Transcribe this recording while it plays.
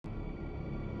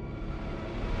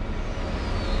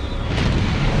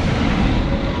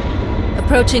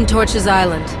Approaching Torch's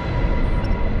Island.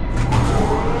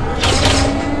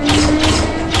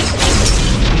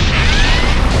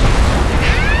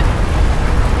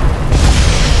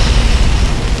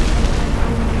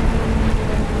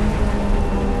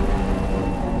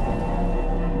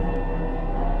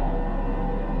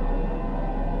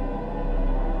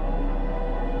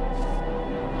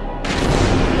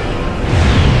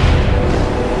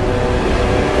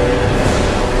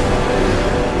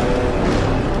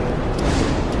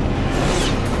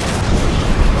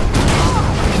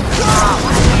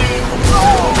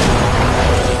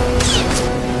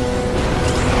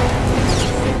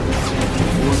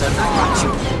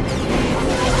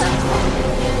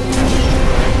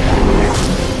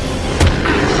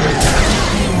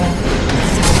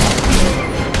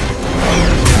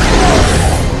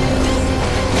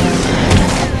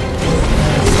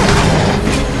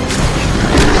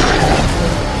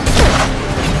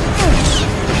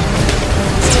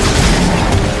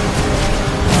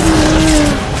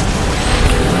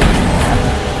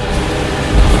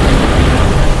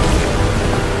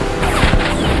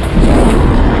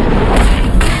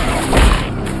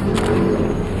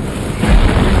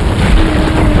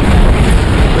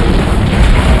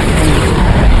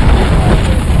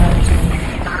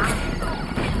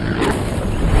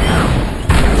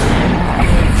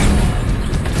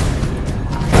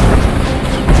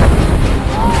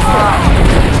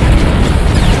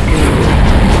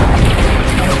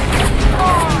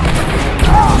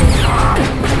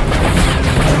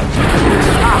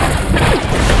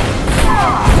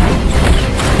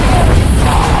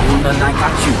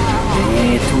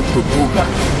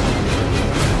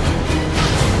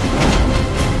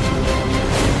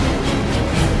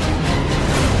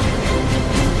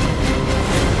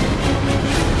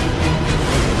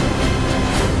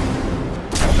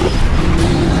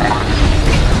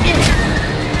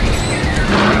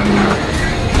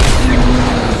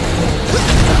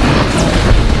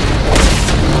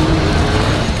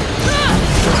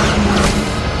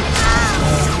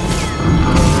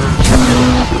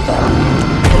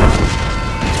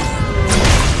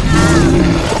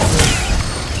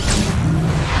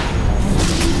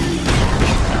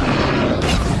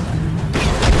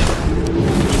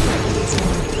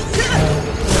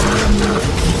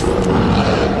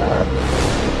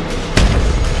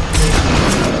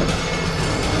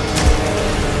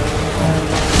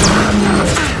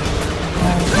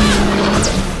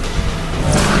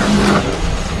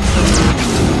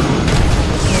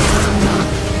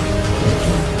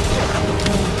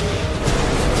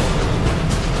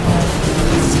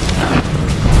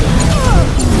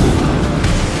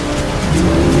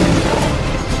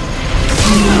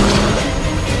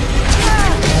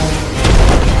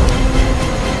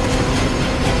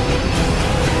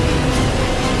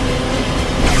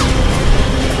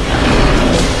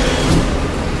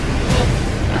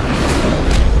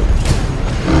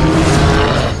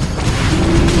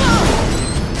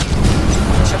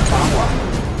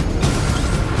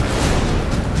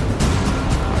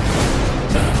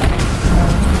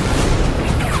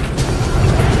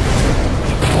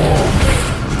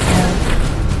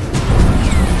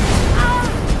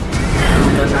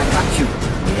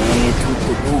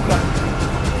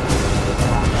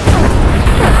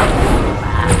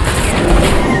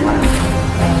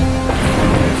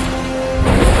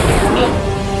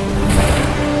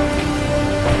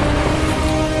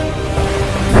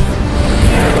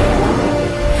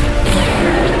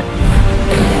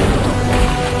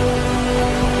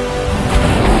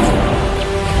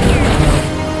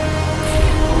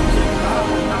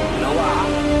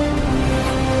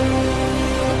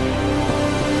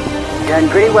 Done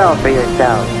pretty well for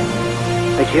yourself.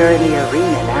 But you're in the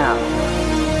arena now.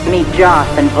 Meet Joss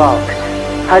and Volk,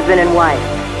 husband and wife,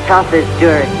 tough as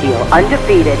Durasteel,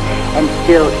 undefeated, and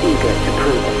still eager to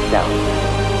prove themselves.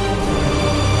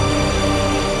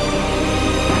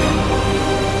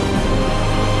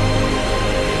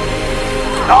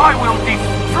 I will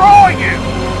destroy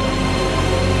you!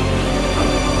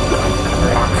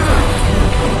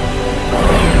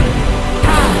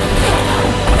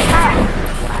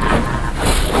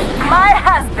 My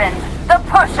husband, the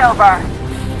pushover!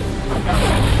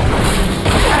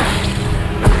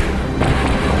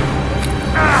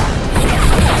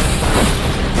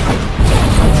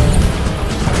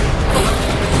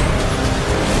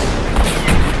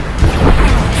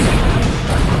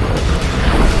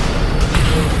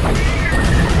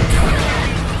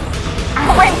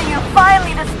 When do you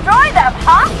finally destroy them,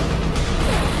 huh?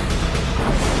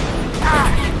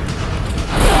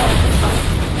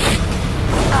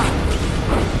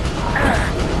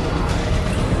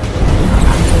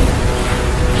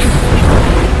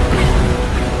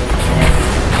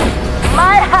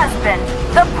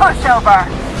 over!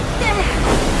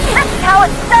 This is how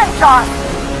it's done, Josh!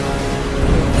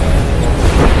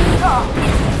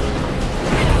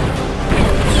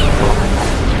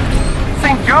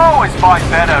 Think you always fight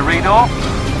better, Reno?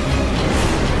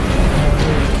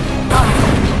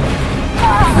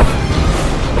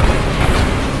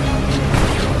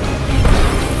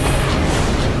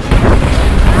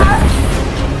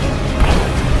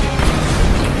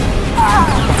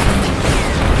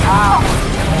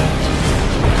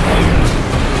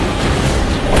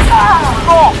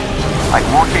 Go! Like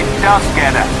what it does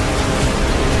get us.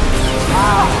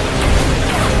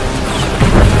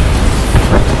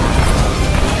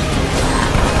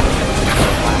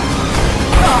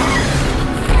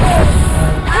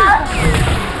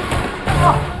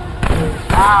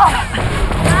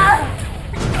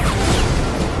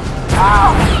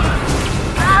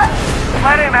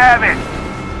 Let him have it!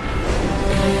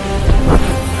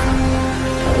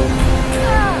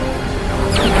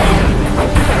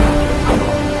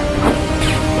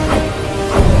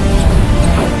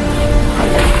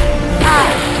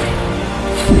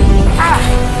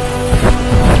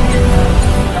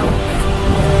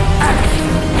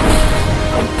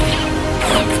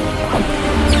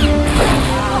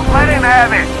 Let him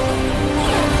have it!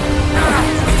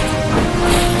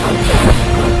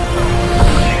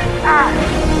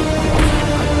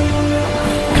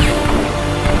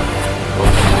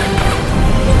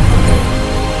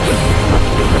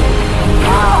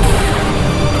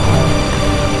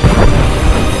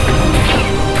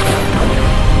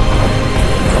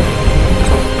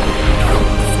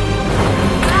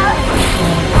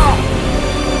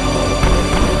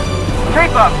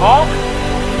 Keep up, Bolt!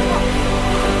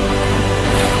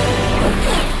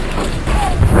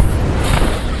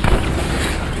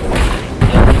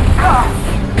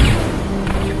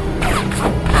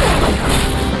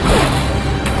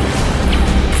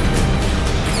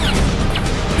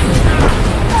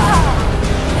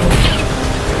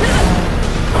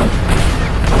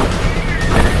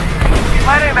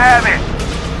 Let him have it!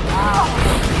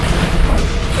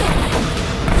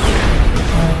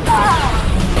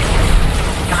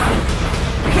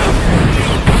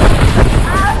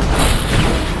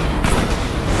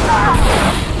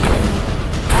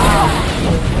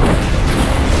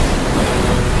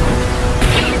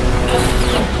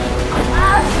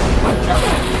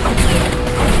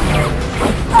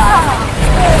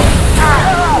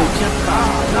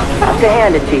 I have to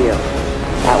hand it to you.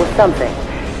 That was something.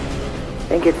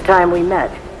 Think it's time we met.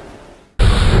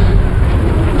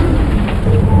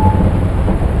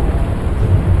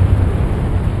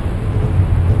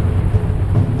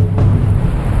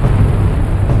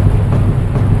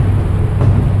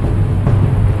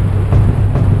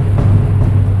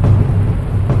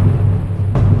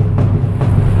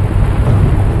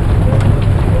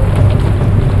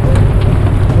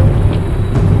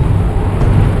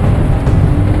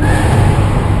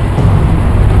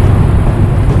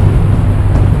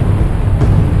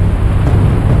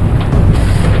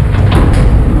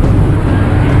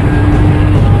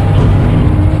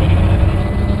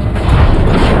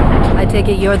 Take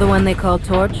it you're the one they call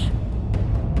Torch?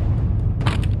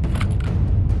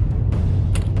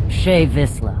 Shea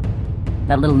Visla.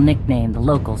 That little nickname the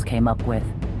locals came up with.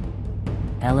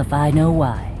 Hell if I know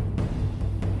why.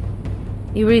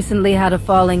 You recently had a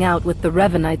falling out with the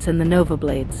Revanites and the Nova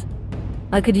Blades.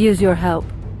 I could use your help.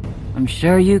 I'm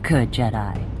sure you could,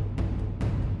 Jedi.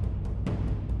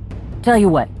 Tell you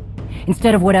what,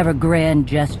 instead of whatever grand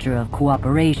gesture of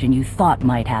cooperation you thought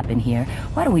might happen here,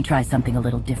 why don't we try something a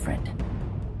little different?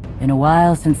 Been a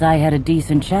while since I had a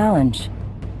decent challenge.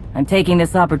 I'm taking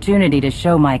this opportunity to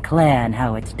show my clan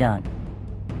how it's done.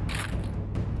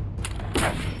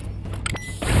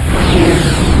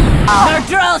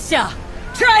 Nardrosha!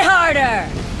 Try harder!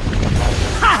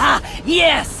 Haha!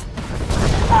 Yes!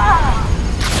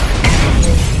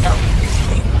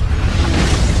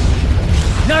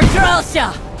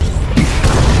 Nardrosha!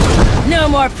 No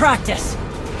more practice!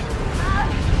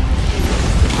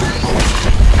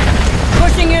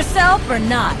 Pushing yourself or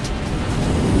not?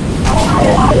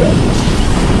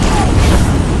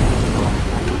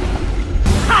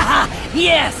 Haha!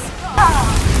 Yes!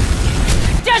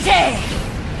 Dirty!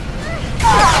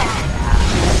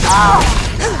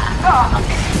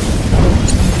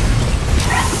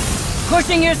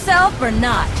 Pushing yourself or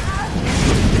not?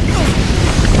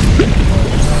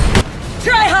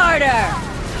 Try harder!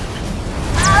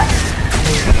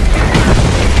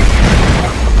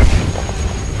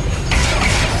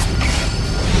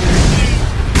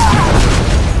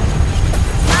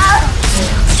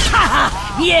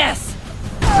 Yes!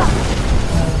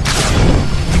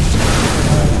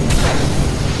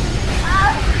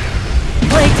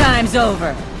 time's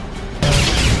over!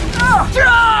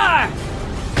 Draw!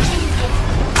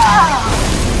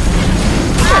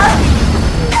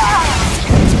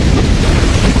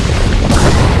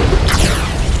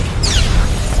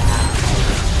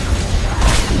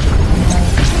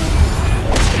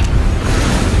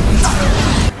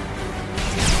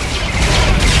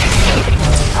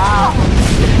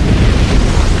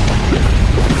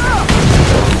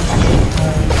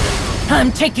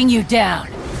 I'm taking you down.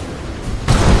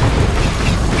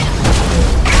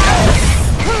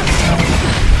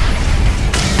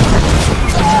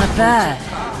 Not bad.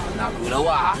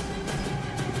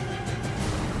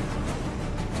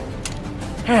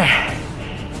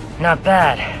 Not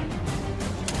bad.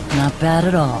 Not bad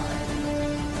at all.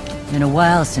 Been a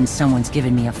while since someone's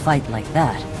given me a fight like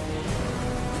that.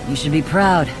 You should be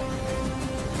proud.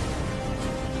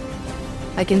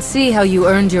 I can see how you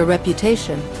earned your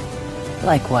reputation.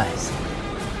 Likewise.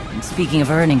 And speaking of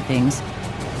earning things,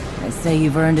 I'd say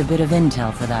you've earned a bit of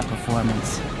intel for that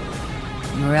performance.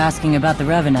 You were asking about the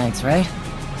Revanites, right?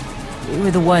 We were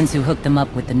the ones who hooked them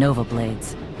up with the Nova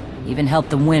Blades. Even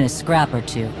helped them win a scrap or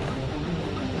two.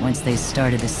 Once they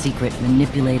started the secret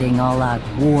manipulating all-out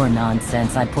war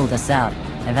nonsense, I pulled us out.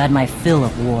 I've had my fill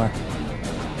of war.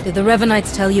 Did the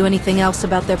Revanites tell you anything else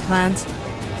about their plans?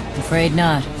 Afraid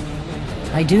not.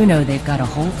 I do know they've got a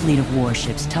whole fleet of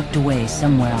warships tucked away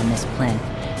somewhere on this planet.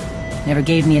 Never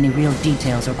gave me any real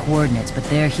details or coordinates, but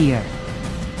they're here.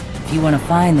 If you want to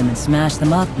find them and smash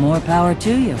them up, more power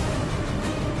to you.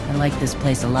 I liked this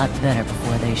place a lot better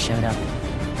before they showed up.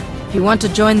 If you want to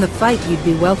join the fight, you'd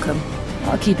be welcome.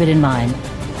 I'll keep it in mind.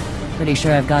 Pretty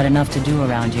sure I've got enough to do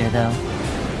around here, though.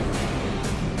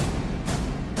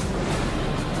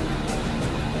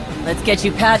 Let's get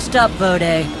you patched up,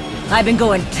 Bode. I've been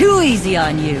going too easy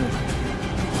on you.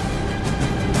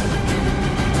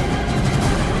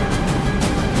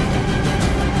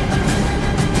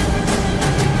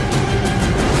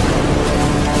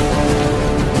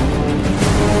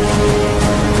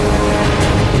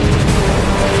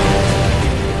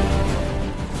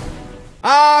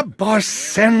 Ah,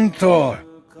 Barcentor!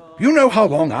 You know how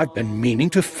long I've been meaning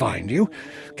to find you.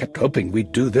 Kept hoping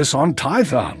we'd do this on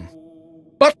Tython.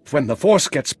 But when the Force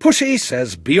gets pushy,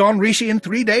 says be on Rishi in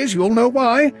 3 days, you'll know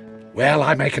why. Well,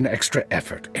 I make an extra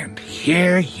effort, and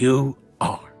here you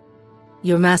are.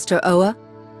 Your Master Oa?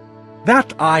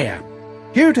 That I am.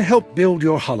 Here to help build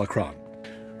your holocron.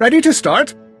 Ready to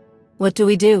start? What do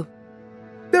we do?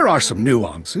 There are some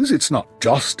nuances. It's not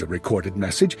just a recorded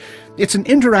message. It's an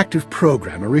interactive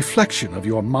program, a reflection of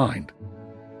your mind.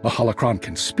 A holocron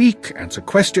can speak, answer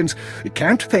questions. It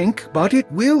can't think, but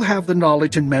it will have the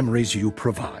knowledge and memories you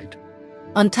provide.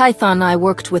 On Tython, I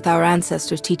worked with our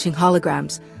ancestors teaching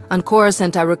holograms. On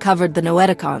Coruscant, I recovered the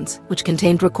Noeticons, which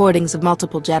contained recordings of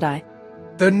multiple Jedi.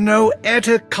 The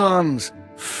Noeticons!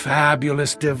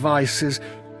 Fabulous devices.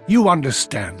 You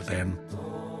understand, then.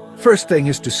 First thing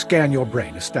is to scan your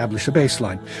brain, establish a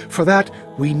baseline. For that,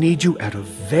 we need you at a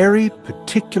very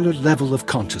particular level of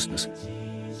consciousness.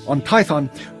 On Tython,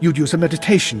 you'd use a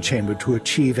meditation chamber to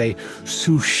achieve a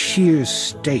sushir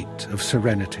state of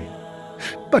serenity.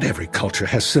 But every culture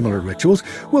has similar rituals.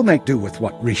 We'll make do with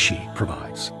what Rishi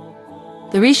provides.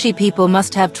 The Rishi people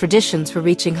must have traditions for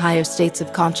reaching higher states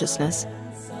of consciousness.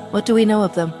 What do we know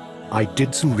of them? I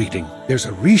did some reading. There's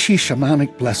a Rishi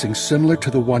shamanic blessing similar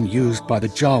to the one used by the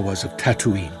Jawas of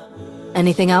Tatooine.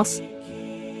 Anything else?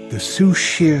 The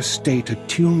sushir state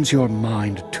attunes your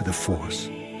mind to the Force.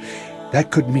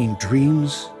 That could mean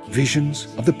dreams, visions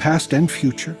of the past and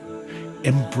future.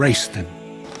 Embrace them.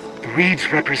 The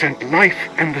reeds represent life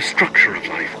and the structure of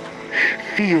life.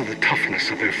 Feel the toughness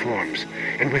of their forms,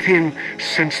 and within,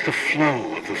 sense the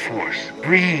flow of the Force.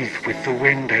 Breathe with the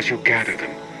wind as you gather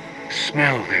them.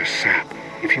 Smell their sap.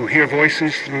 If you hear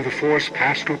voices through the Force,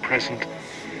 past or present,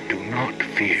 do not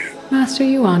fear. Master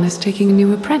Yuan is taking a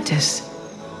new apprentice.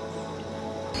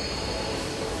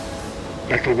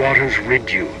 Let the waters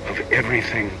rid you of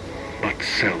everything but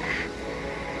self.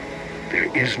 There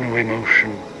is no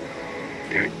emotion.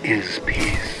 There is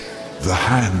peace. The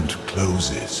hand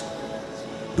closes.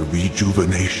 The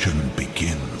rejuvenation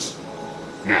begins.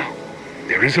 Now,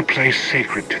 there is a place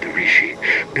sacred to the Rishi.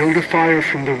 Build a fire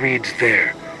from the reeds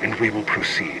there, and we will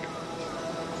proceed.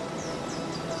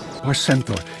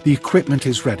 Barcentor, the equipment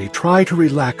is ready. Try to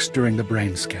relax during the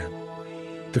brain scan.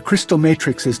 The crystal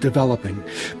matrix is developing,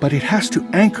 but it has to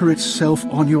anchor itself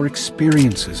on your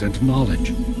experiences and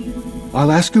knowledge.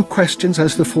 I'll ask you questions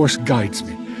as the Force guides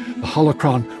me. The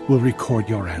holocron will record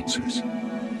your answers.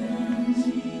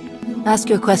 Ask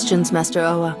your questions, Master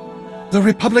Oa. The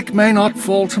Republic may not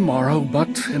fall tomorrow,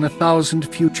 but in 1,000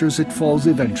 futures it falls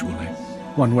eventually.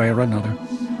 one way or another.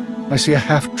 I see a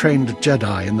half-trained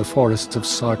Jedi in the forests of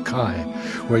Sarkai,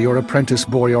 where your apprentice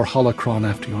bore your holocron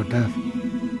after your death.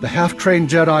 The half-trained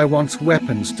Jedi wants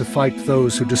weapons to fight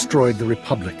those who destroyed the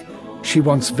Republic. She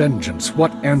wants vengeance.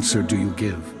 What answer do you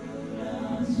give?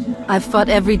 I've fought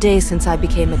every day since I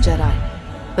became a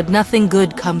Jedi, but nothing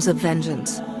good comes of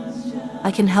vengeance.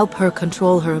 I can help her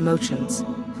control her emotions.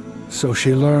 So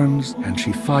she learns, and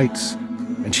she fights,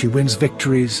 and she wins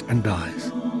victories and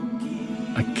dies.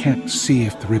 I can't see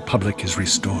if the Republic is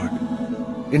restored.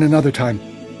 In another time,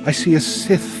 I see a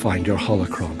Sith find your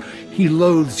holocron. He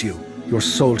loathes you. Your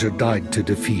soldier died to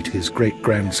defeat his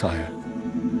great-grandsire.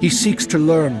 He seeks to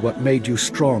learn what made you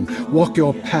strong, walk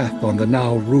your path on the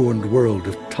now ruined world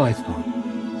of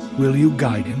Tython. Will you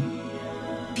guide him?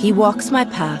 He walks my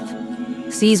path,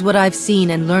 sees what I've seen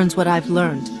and learns what I've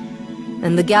learned,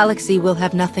 and the galaxy will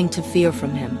have nothing to fear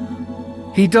from him.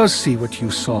 He does see what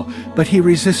you saw, but he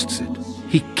resists it.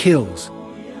 He kills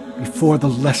before the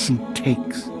lesson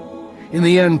takes. In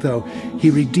the end, though, he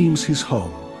redeems his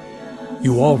home.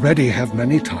 You already have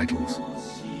many titles.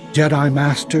 Jedi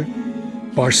Master,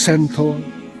 Barcentaur,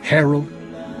 Herald.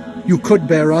 You could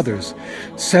bear others.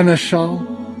 Seneschal,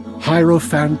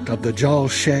 Hierophant of the Jal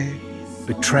She,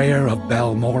 Betrayer of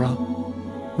Balmora.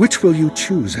 Which will you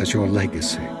choose as your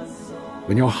legacy?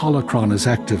 When your holocron is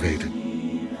activated,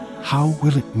 how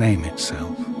will it name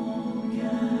itself?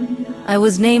 I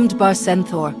was named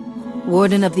Barcentaur,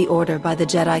 Warden of the Order by the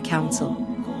Jedi Council.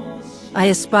 I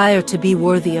aspire to be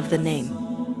worthy of the name.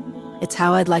 It's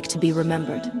how I'd like to be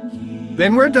remembered.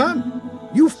 Then we're done.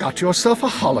 You've got yourself a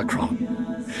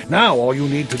holocron. Now all you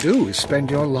need to do is spend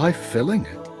your life filling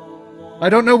it. I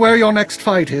don't know where your next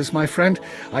fight is, my friend.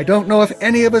 I don't know if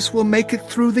any of us will make it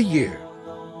through the year.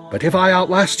 But if I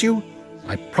outlast you,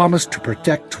 I promise to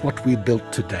protect what we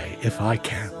built today, if I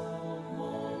can.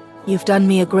 You've done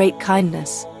me a great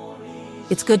kindness.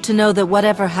 It's good to know that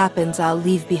whatever happens, I'll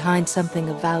leave behind something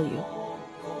of value.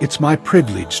 It's my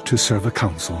privilege to serve a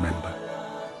council member.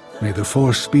 May the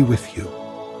Force be with you.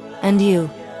 And you.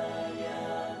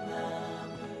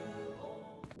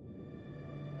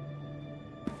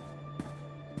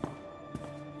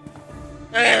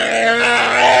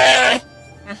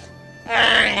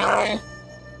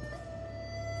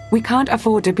 We can't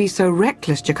afford to be so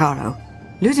reckless, Jakaro.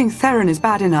 Losing Theron is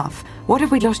bad enough. What if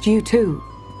we lost you too?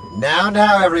 Now,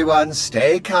 everyone,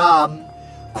 stay calm.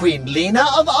 Queen Lena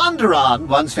of Onderon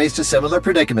once faced a similar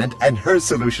predicament, and her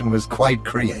solution was quite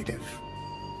creative.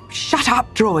 Shut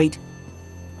up, droid!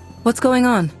 What's going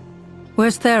on?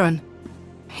 Where's Theron?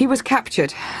 He was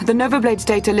captured. The Novablade's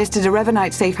data listed a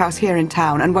Revanite safe house here in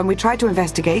town, and when we tried to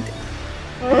investigate...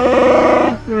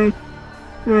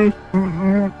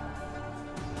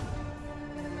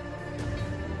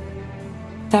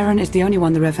 Theron is the only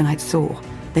one the Revanites saw.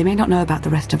 They may not know about the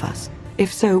rest of us.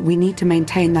 If so, we need to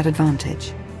maintain that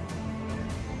advantage.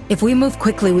 If we move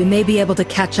quickly, we may be able to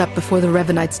catch up before the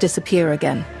Revanites disappear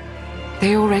again.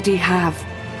 They already have.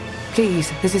 Please,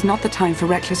 this is not the time for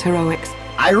reckless heroics.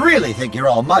 I really think you're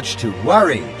all much too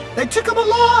worried. They took him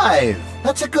alive.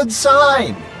 That's a good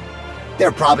sign.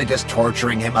 They're probably just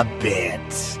torturing him a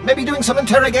bit. Maybe doing some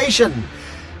interrogation,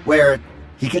 where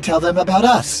he could tell them about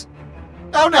us.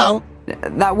 Oh no.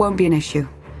 That won't be an issue.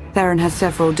 Theron has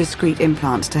several discrete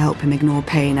implants to help him ignore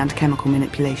pain and chemical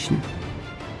manipulation.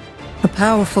 A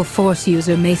powerful Force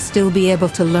user may still be able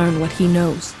to learn what he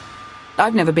knows.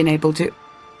 I've never been able to...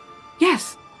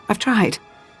 Yes, I've tried.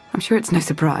 I'm sure it's no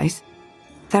surprise.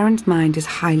 Theron's mind is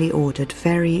highly ordered,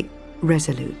 very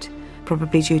resolute,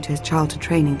 probably due to his childhood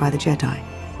training by the Jedi.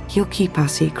 He'll keep our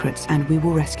secrets and we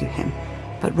will rescue him.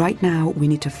 But right now, we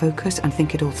need to focus and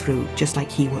think it all through, just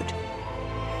like he would.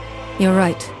 You're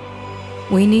right.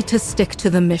 We need to stick to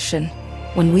the mission.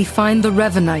 When we find the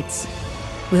Revanites,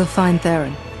 we'll find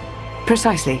Theron.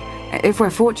 Precisely. If we're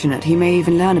fortunate, he may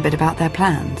even learn a bit about their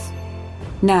plans.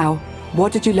 Now,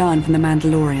 what did you learn from the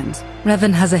Mandalorians?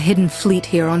 Revan has a hidden fleet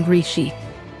here on Rishi.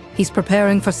 He's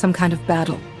preparing for some kind of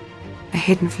battle. A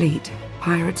hidden fleet.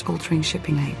 Pirates altering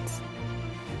shipping lanes.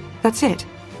 That's it.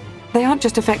 They aren't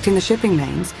just affecting the shipping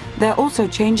lanes, they're also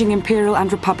changing Imperial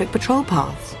and Republic patrol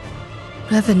paths.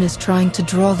 Revan is trying to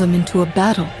draw them into a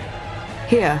battle.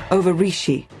 Here, over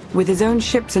Rishi. With his own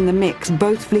ships in the mix,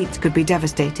 both fleets could be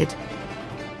devastated.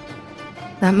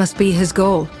 That must be his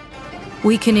goal.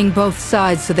 Weakening both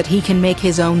sides so that he can make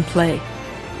his own play.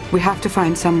 We have to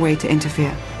find some way to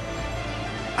interfere.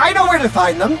 I know where to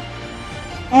find them!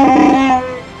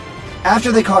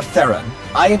 After they caught Theron,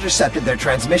 I intercepted their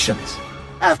transmissions.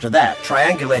 After that,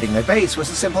 triangulating their base was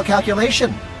a simple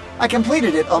calculation. I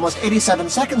completed it almost 87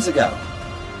 seconds ago.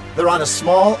 They're on a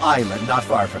small island not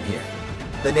far from here.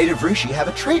 The native Rishi have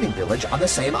a trading village on the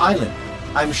same island.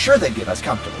 I'm sure they'd give us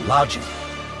comfortable lodging.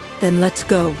 Then let's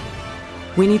go.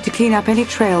 We need to clean up any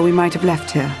trail we might have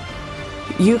left here.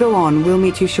 You go on, we'll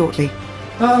meet you shortly.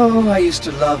 Oh, I used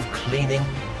to love cleaning.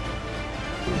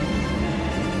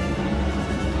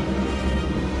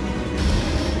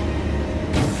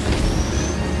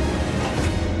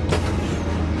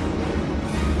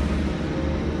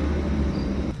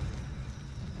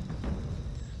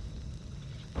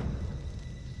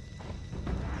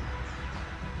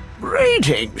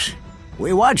 Greetings.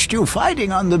 We watched you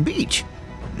fighting on the beach.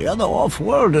 The other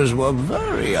off-worlders were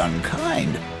very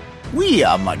unkind. We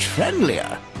are much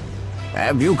friendlier.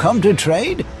 Have you come to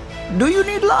trade? Do you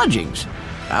need lodgings?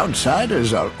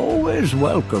 Outsiders are always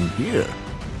welcome here.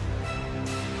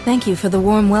 Thank you for the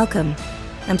warm welcome.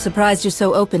 I'm surprised you're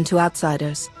so open to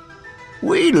outsiders.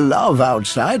 We love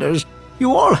outsiders.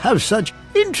 You all have such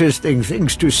interesting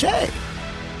things to say.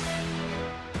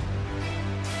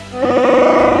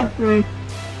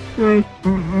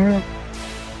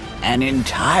 An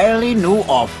entirely new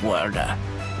off-worlder.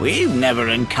 We've never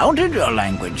encountered your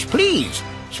language. Please,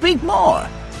 speak more.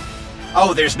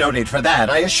 Oh, there's no need for that,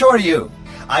 I assure you.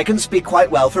 I can speak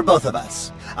quite well for both of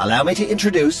us. Allow me to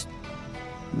introduce...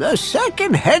 The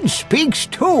second head speaks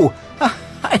too.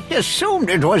 I assumed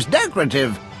it was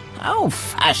decorative. How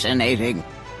fascinating.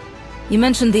 You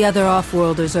mentioned the other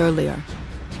off-worlders earlier.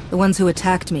 The ones who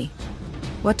attacked me.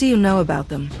 What do you know about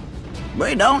them?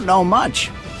 We don't know much.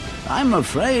 I'm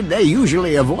afraid they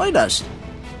usually avoid us.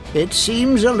 It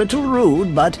seems a little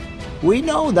rude, but we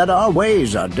know that our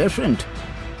ways are different.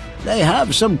 They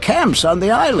have some camps on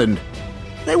the island.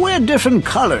 They wear different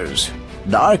colors,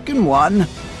 dark in one,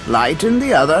 light in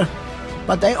the other,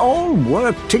 but they all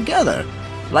work together,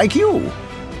 like you.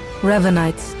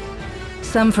 Revanites.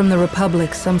 Some from the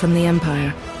Republic, some from the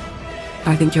Empire.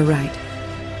 I think you're right.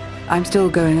 I'm still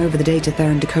going over the data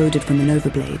Theron decoded from the Nova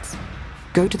Blades.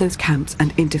 Go to those camps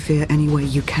and interfere any way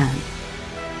you can.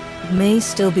 It may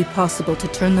still be possible to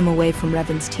turn them away from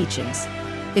Revan's teachings.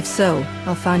 If so,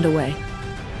 I'll find a way.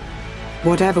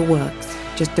 Whatever works,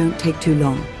 just don't take too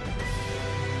long.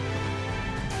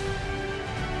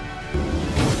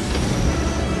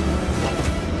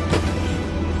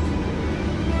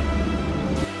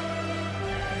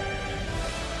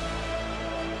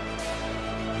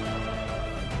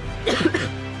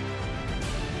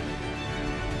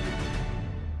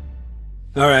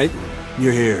 Alright,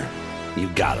 you're here.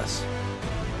 You've got us.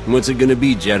 What's it gonna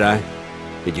be, Jedi?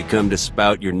 Did you come to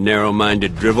spout your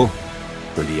narrow-minded drivel?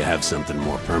 Or do you have something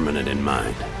more permanent in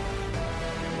mind?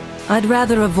 I'd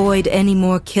rather avoid any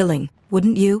more killing,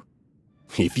 wouldn't you?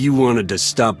 If you wanted to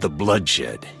stop the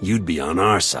bloodshed, you'd be on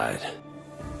our side.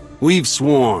 We've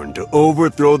sworn to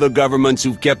overthrow the governments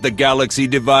who've kept the galaxy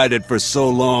divided for so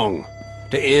long.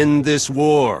 To end this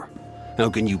war. How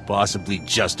can you possibly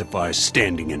justify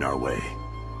standing in our way?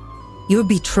 You're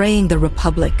betraying the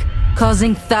Republic,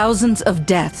 causing thousands of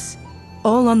deaths,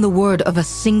 all on the word of a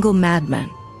single madman.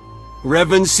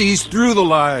 Revan sees through the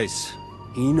lies.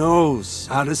 He knows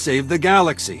how to save the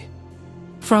galaxy.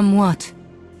 From what?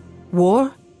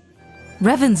 War?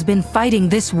 Revan's been fighting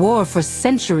this war for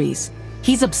centuries.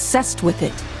 He's obsessed with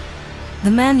it.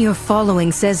 The man you're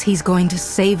following says he's going to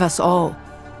save us all,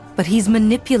 but he's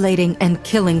manipulating and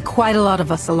killing quite a lot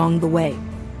of us along the way.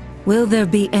 Will there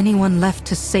be anyone left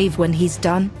to save when he's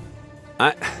done?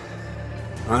 I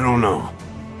don't know.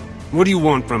 What do you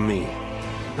want from me?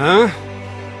 Huh?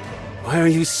 Why are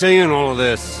you saying all of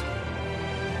this?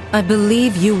 I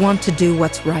believe you want to do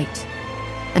what's right.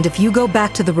 And if you go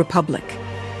back to the Republic,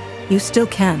 you still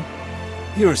can.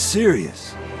 You're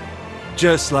serious?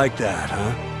 Just like that,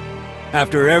 huh?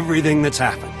 After everything that's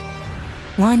happened?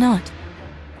 Why not?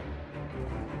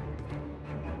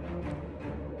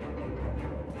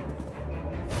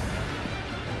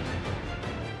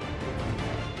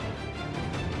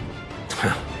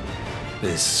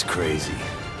 This is crazy.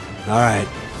 Alright.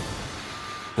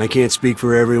 I can't speak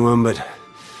for everyone, but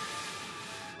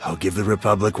I'll give the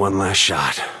Republic one last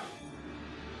shot.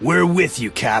 We're with you,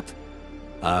 Cap.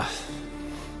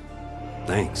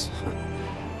 Thanks.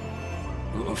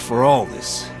 For all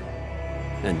this.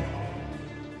 And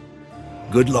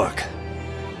good luck.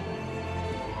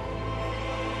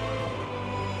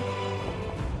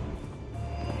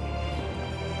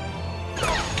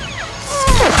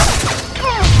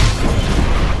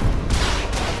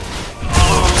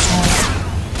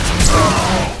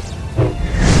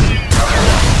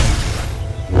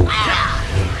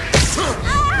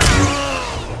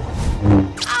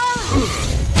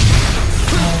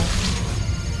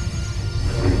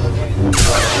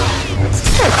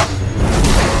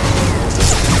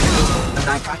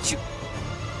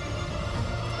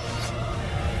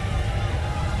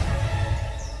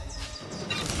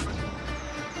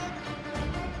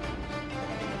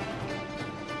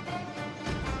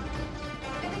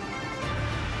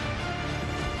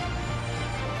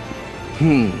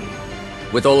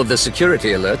 With all of the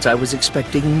security alerts, I was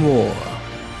expecting more.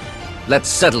 Let's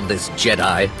settle this,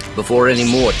 Jedi, before any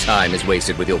more time is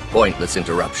wasted with your pointless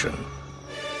interruption.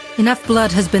 Enough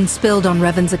blood has been spilled on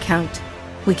Revan's account.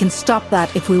 We can stop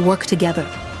that if we work together.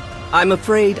 I'm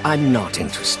afraid I'm not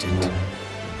interested.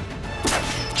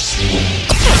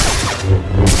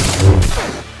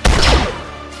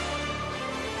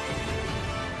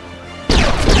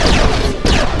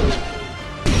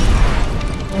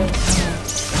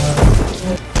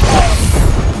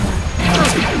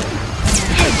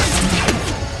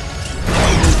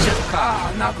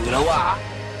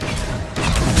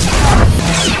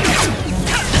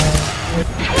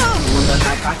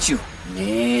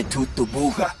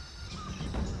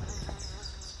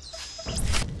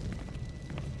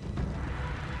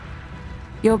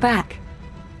 You're back.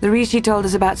 The Rishi told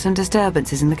us about some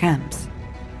disturbances in the camps.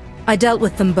 I dealt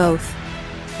with them both.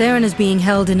 Theron is being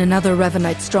held in another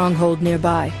Revanite stronghold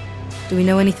nearby. Do we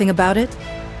know anything about it?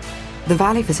 The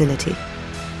Valley facility?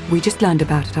 We just learned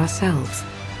about it ourselves.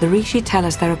 The Rishi tell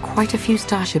us there are quite a few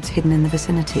starships hidden in the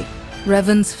vicinity.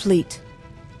 Revan's fleet.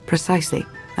 Precisely.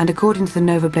 And according to the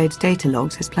Nova Blade's data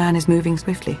logs, his plan is moving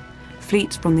swiftly.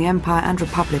 Fleets from the Empire and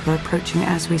Republic are approaching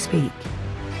as we speak.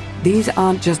 These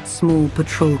aren't just small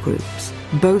patrol groups.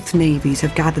 Both navies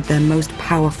have gathered their most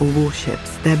powerful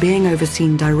warships. They're being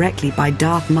overseen directly by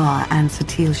Darth Mar and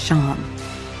Satil Shan.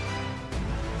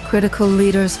 Critical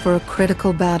leaders for a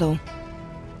critical battle.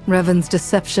 Revan's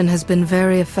deception has been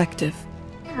very effective.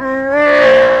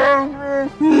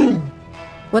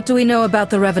 What do we know about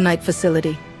the Revanite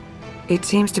facility? It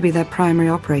seems to be their primary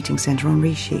operating center on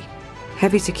Rishi.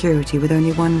 Heavy security with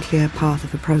only one clear path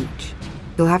of approach.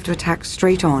 You'll have to attack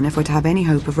straight on if we're to have any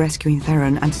hope of rescuing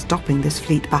Theron and stopping this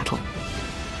fleet battle.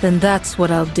 Then that's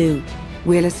what I'll do.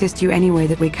 We'll assist you any way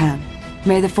that we can.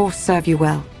 May the Force serve you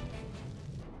well.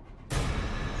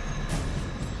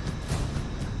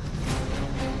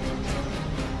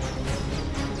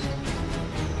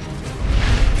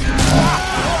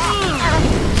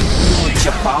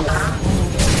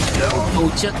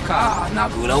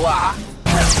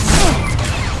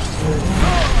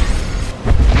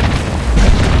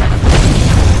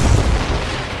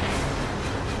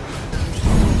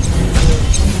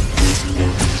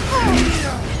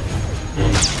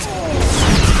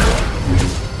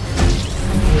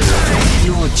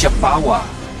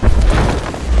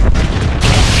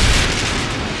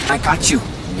 I got you.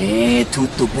 Ne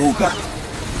tutubuga.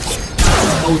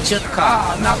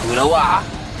 Ochaka nagurawa.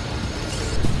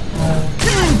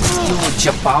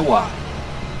 Chapawa.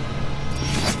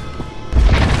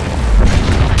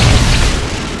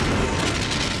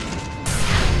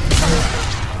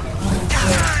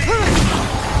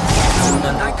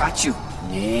 I got you.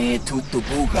 Ne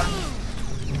tutubuga.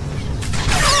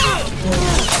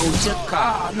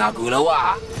 Ochaka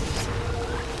nagurawa.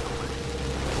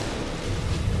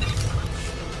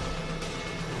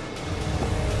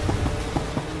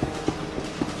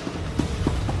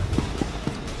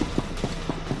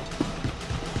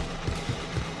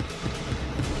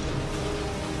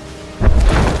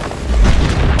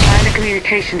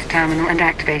 Communications terminal and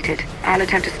activate it. I'll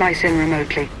attempt to slice in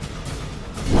remotely.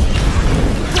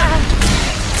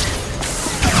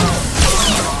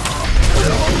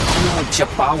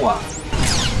 Chapawa.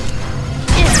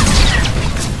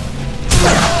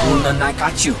 I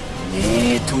got you.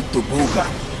 Ne tutubuga.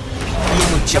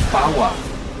 Chapawa.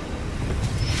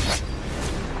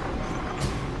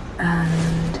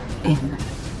 And in.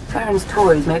 Theron's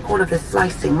toys make all of this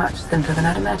slicing much simpler than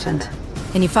I'd imagined.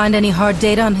 Can you find any hard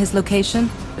data on his location?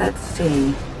 Let's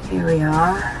see. Here we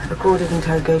are. Recorded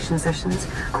interrogation sessions.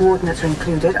 Coordinates are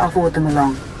included. I'll forward them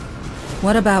along.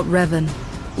 What about Revan?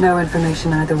 No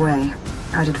information either way.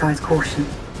 I'd advise caution.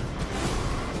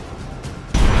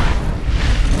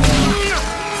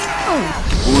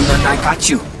 I got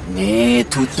you. Ne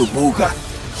tutubuga.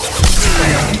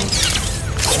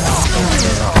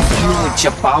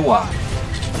 Chapawa.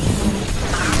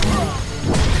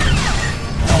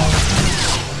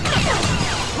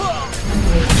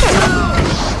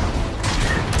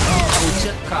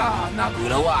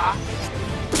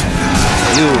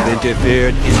 You've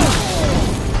interfered in...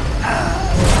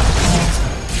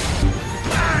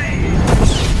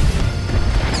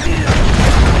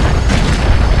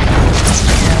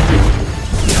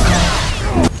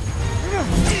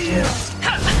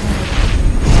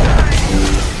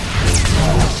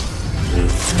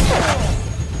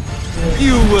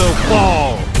 You will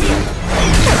fall!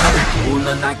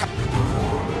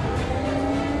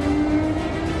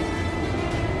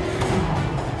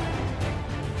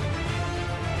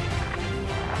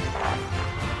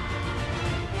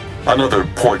 Another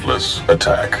pointless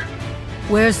attack.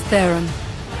 Where's Theron?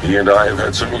 He and I have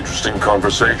had some interesting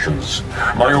conversations.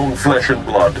 My own flesh and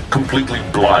blood, completely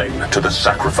blind to the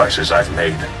sacrifices I've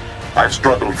made. I've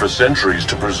struggled for centuries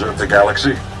to preserve the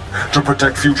galaxy, to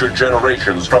protect future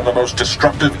generations from the most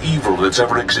destructive evil that's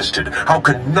ever existed. How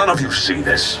can none of you see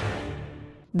this?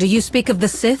 Do you speak of the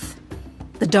Sith?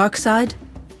 The dark side?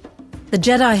 The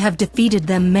Jedi have defeated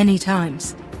them many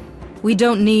times. We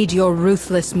don't need your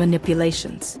ruthless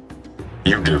manipulations.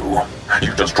 You do.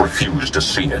 You just refuse to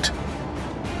see it.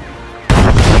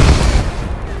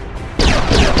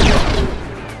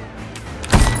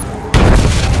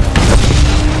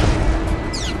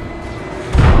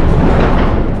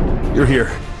 You're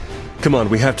here. Come on,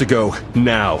 we have to go.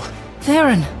 Now.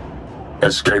 Theron!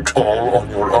 Escaped all on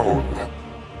your own.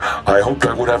 I hoped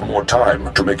I would have more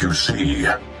time to make you see.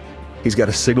 He's got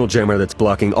a signal jammer that's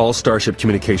blocking all Starship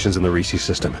communications in the Rishi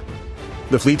system.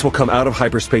 The fleets will come out of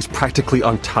hyperspace practically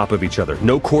on top of each other.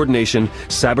 No coordination,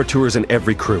 saboteurs in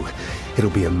every crew. It'll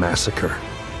be a massacre.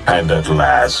 And at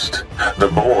last, the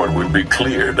board will be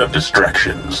cleared of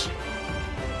distractions.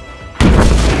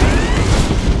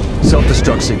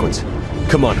 Self-destruct sequence.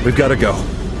 Come on, we've got to go.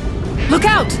 Look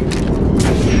out!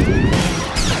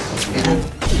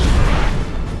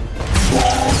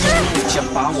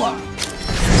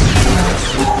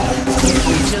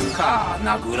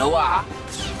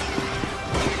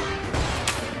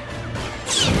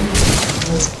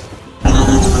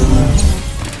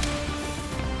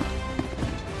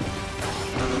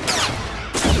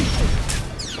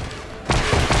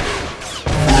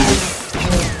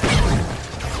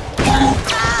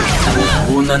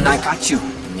 I got you.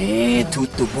 Ne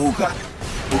tutto buga.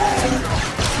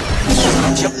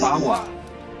 Chapawa.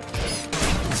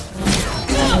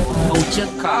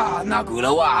 Ochaka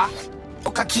nagurawa.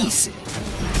 Okakise.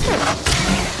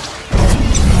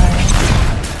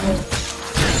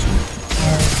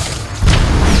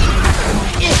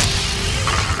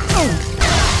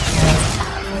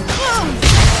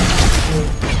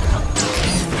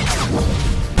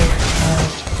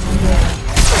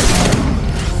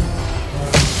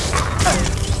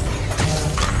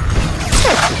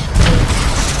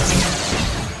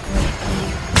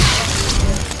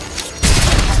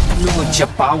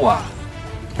 Chapawa.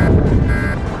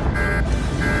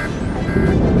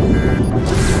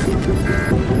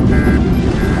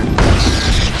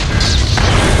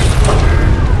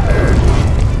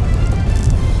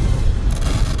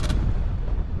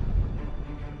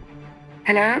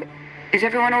 Hello? Is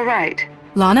everyone all right?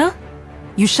 Lana?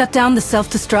 You shut down the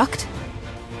self-destruct?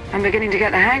 I'm beginning to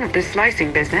get the hang of this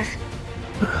slicing business.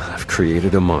 I've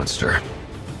created a monster.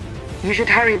 You should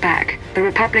hurry back. The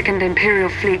Republic and Imperial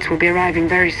fleets will be arriving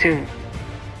very soon.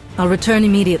 I'll return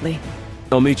immediately.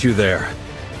 I'll meet you there.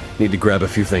 Need to grab a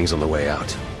few things on the way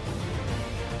out.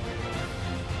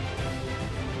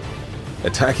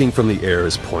 Attacking from the air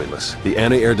is pointless. The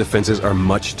anti-air defenses are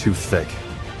much too thick.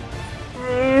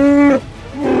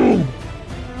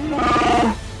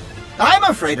 I'm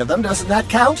afraid of them, doesn't that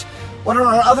count? What are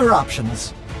our other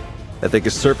options? I think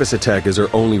a surface attack is our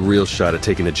only real shot at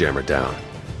taking the jammer down.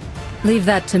 Leave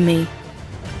that to me.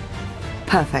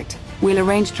 Perfect. We'll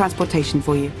arrange transportation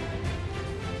for you.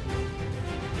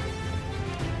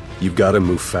 You've got to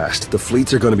move fast. The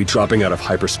fleets are going to be dropping out of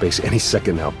hyperspace any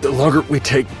second now. The longer we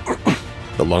take,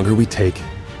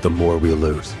 the more we'll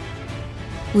lose.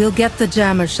 We'll get the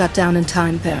jammer shut down in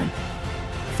time, Theron.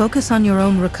 Focus on your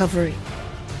own recovery.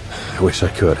 I wish I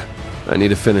could. I need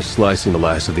to finish slicing the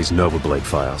last of these Nova Blade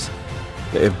files.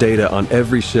 They have data on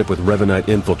every ship with Revanite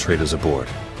infiltrators aboard.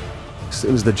 As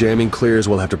soon as the jamming clears,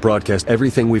 we'll have to broadcast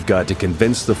everything we've got to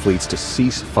convince the fleets to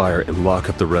cease fire and lock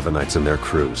up the Revanites and their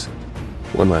crews.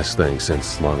 One last thing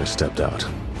since Lana stepped out.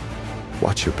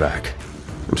 Watch your back.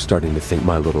 I'm starting to think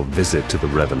my little visit to the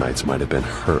Revanites might have been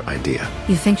her idea.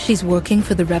 You think she's working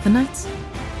for the Revanites?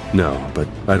 No, but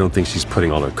I don't think she's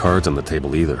putting all her cards on the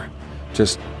table either.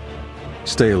 Just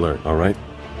stay alert, all right?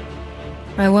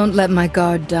 I won't let my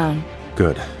guard down.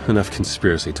 Good. Enough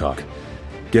conspiracy talk.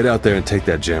 Get out there and take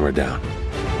that jammer down.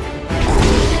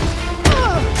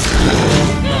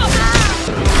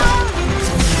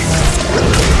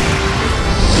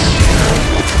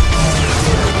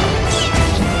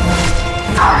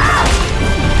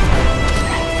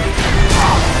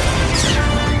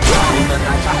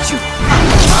 I got you.